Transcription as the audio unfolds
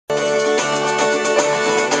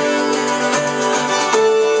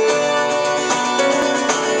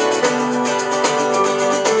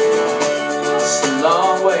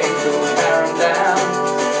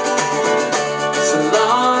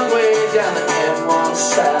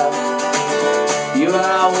south. You and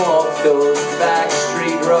I walked those back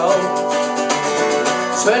street roads.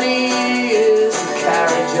 20 years of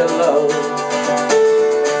carriage alone.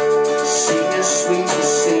 Seen your sweet and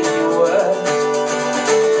seen your words,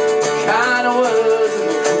 kind of words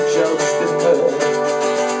and little jokes that hurt.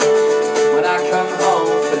 When I come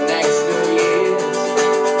home for next New Year's,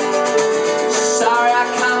 sorry I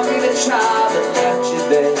can't be the child that left you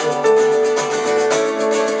there.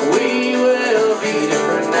 We will be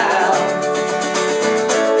different now,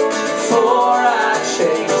 before I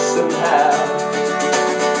change somehow.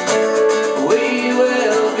 We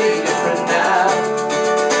will be different now.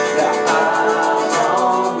 Now I'm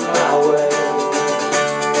on my way.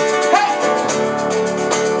 Hey!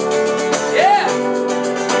 Yeah!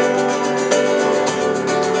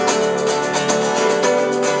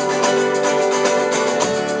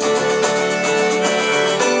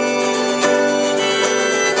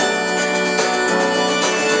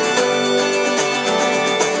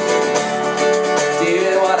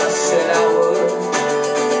 Did what I said I would.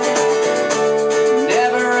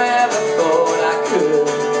 Never ever thought I could.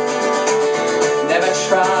 Never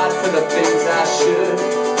tried for the things I should.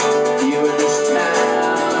 You in this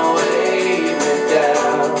town weighed me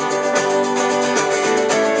down.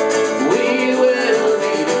 We will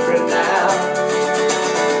be different now,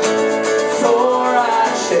 before I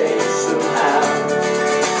change somehow.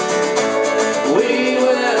 We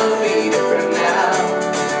will be different now.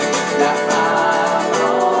 Now I'm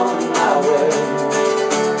on my way.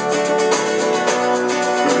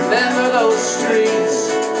 Remember those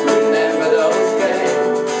streets, remember those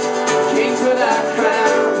games, kings without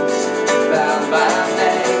crowns, bound by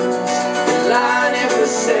names. The line never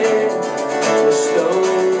said, miss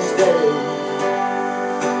those days.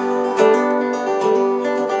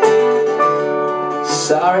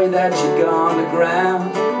 Sorry that you're gone to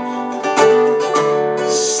ground.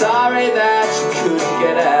 Sorry that you couldn't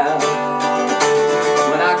get out.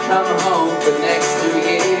 When I come home for next New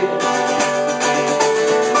Year's,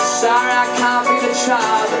 sorry I can't be the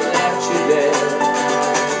child that left you there.